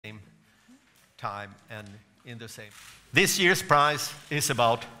time and in the same. This year's prize is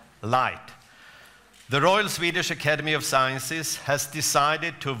about light. The Royal Swedish Academy of Sciences has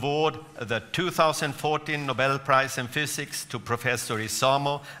decided to award the 2014 Nobel Prize in Physics to Professor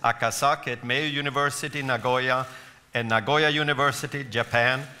Isamu Akasaki at Mayo University, Nagoya, and Nagoya University,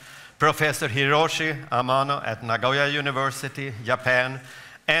 Japan, Professor Hiroshi Amano at Nagoya University, Japan,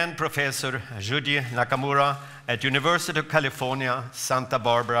 and Professor Shuji Nakamura at University of California, Santa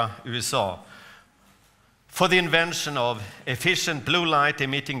Barbara, USA, for the invention of efficient blue light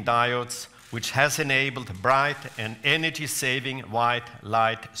emitting diodes, which has enabled bright and energy-saving white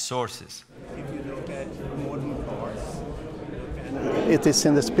light sources. If you look at modern cars, it is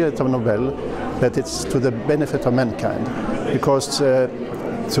in the spirit of Nobel that it's to the benefit of mankind, because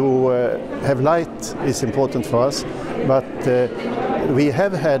to have light is important for us, but we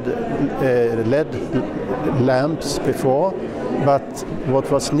have had LED lamps before, but what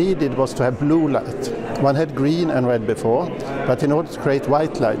was needed was to have blue light. One had green and red before, but in order to create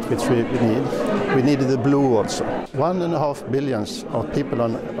white light, which we needed the blue also. 1.5 billion of people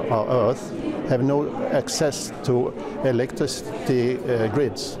on our Earth have no access to electricity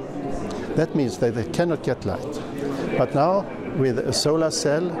grids. That means that they cannot get light. But now, with a solar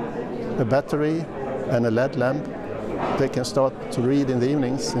cell, a battery, and a LED lamp, they can start to read in the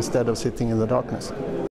evenings instead of sitting in the darkness.